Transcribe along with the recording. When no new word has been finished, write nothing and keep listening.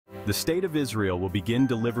The State of Israel will begin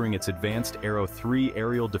delivering its advanced Arrow 3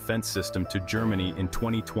 aerial defense system to Germany in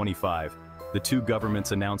 2025, the two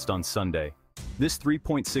governments announced on Sunday. This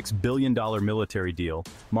 $3.6 billion military deal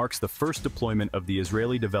marks the first deployment of the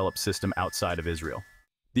Israeli-developed system outside of Israel.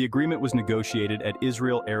 The agreement was negotiated at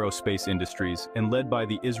Israel Aerospace Industries and led by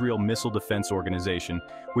the Israel Missile Defense Organization,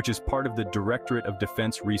 which is part of the Directorate of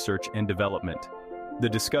Defense Research and Development. The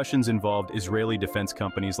discussions involved Israeli defense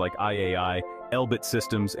companies like IAI, Elbit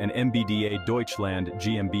Systems, and MBDA Deutschland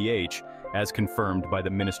GmbH, as confirmed by the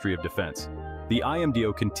Ministry of Defense. The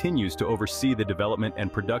IMDO continues to oversee the development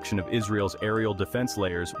and production of Israel's aerial defense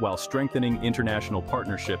layers while strengthening international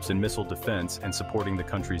partnerships in missile defense and supporting the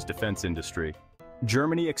country's defense industry.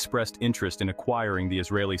 Germany expressed interest in acquiring the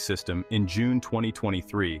Israeli system in June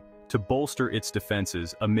 2023 to bolster its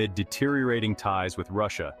defenses amid deteriorating ties with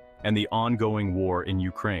Russia and the ongoing war in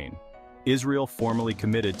Ukraine. Israel formally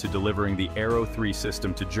committed to delivering the Arrow 3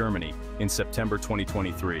 system to Germany in September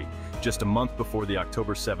 2023, just a month before the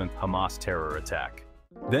October 7th Hamas terror attack.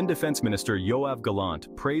 Then Defense Minister Yoav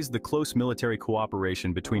Gallant praised the close military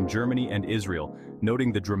cooperation between Germany and Israel,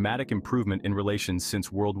 noting the dramatic improvement in relations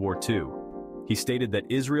since World War II. He stated that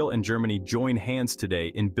Israel and Germany join hands today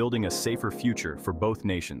in building a safer future for both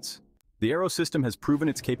nations. The Arrow system has proven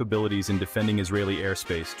its capabilities in defending Israeli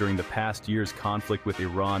airspace during the past year's conflict with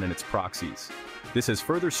Iran and its proxies. This has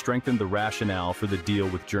further strengthened the rationale for the deal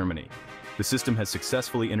with Germany. The system has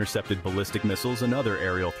successfully intercepted ballistic missiles and other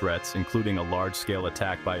aerial threats, including a large-scale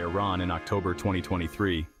attack by Iran in October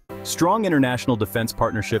 2023. Strong international defense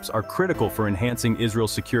partnerships are critical for enhancing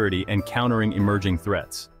Israel's security and countering emerging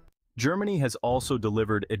threats. Germany has also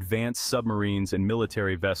delivered advanced submarines and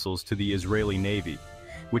military vessels to the Israeli Navy,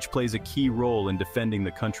 which plays a key role in defending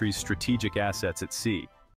the country's strategic assets at sea.